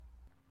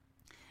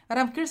But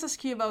I'm curious to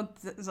ask you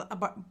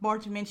about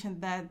Bart. You mentioned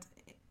that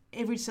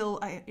every cell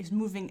is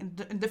moving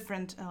in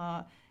different,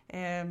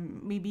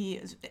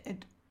 maybe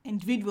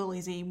individual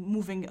is a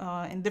moving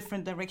in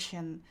different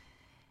direction,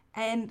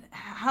 and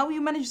how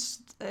you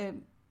managed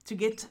to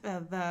get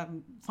the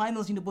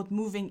final Xenobot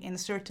moving in a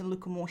certain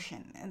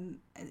locomotion. And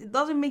it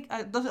doesn't make,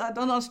 I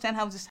don't understand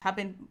how this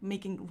happened,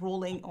 making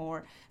rolling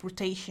or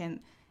rotation.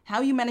 How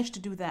you managed to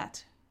do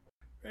that?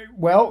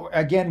 Well,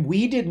 again,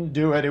 we didn't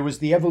do it. It was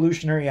the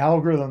evolutionary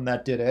algorithm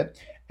that did it.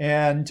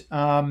 And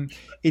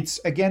it's,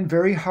 again,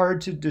 very hard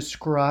to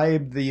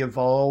describe the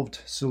evolved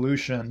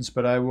solutions,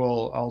 but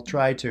I'll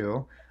try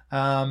to.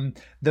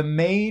 The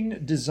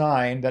main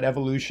design that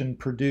evolution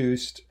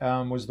produced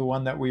was the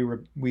one that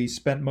we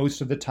spent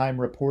most of the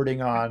time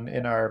reporting on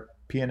in our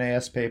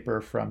PNAS paper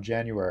from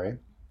January.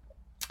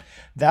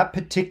 That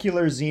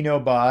particular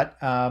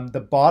Xenobot, the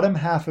bottom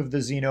half of the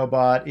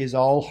Xenobot is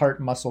all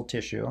heart muscle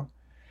tissue,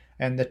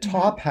 and the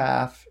top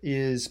half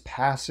is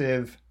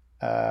passive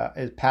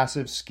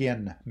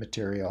skin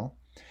material.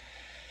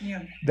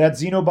 Yeah. That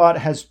Xenobot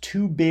has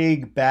two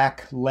big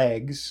back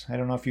legs. I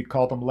don't know if you'd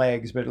call them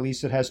legs, but at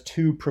least it has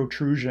two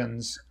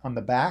protrusions on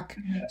the back.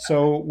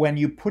 So when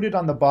you put it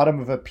on the bottom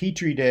of a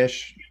petri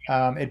dish,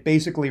 it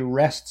basically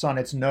rests on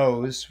its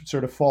nose,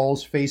 sort of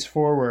falls face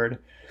forward.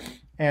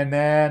 And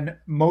then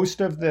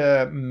most of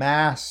the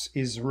mass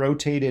is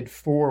rotated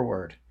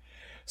forward.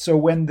 So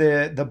when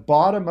the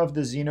bottom of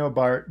the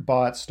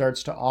Xenobot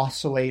starts to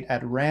oscillate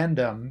at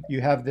random,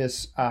 you have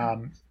this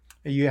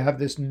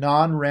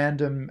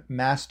non-random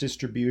mass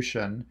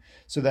distribution,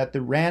 so that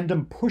the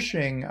random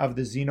pushing of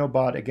the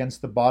Xenobot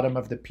against the bottom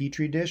of the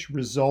petri dish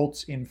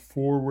results in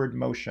forward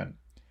motion,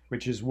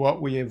 which is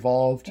what we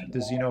evolved the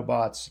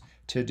Xenobots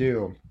to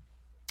do.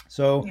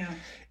 So Yeah.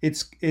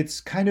 it's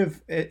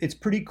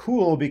pretty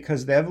cool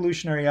because the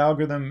evolutionary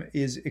algorithm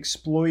is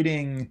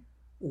exploiting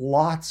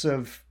lots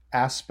of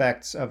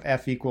aspects of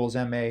F equals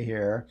ma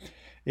here.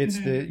 It's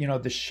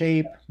the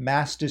shape,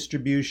 mass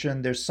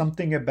distribution. There's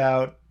something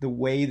about the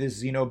way the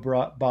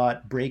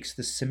Xenobot breaks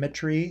the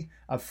symmetry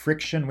of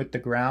friction with the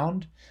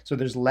ground. So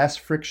there's less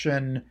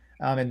friction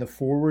in the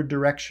forward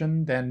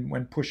direction than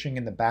when pushing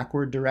in the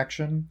backward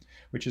direction,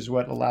 which is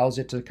what allows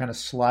it to kind of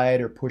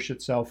slide or push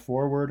itself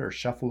forward or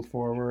shuffle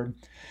forward.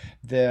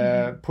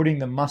 Putting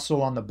the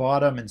muscle on the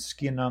bottom and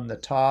skin on the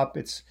top.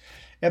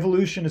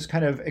 Evolution is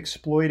kind of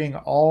exploiting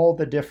all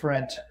the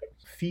different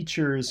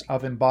features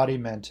of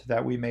embodiment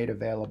that we made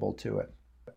available to it.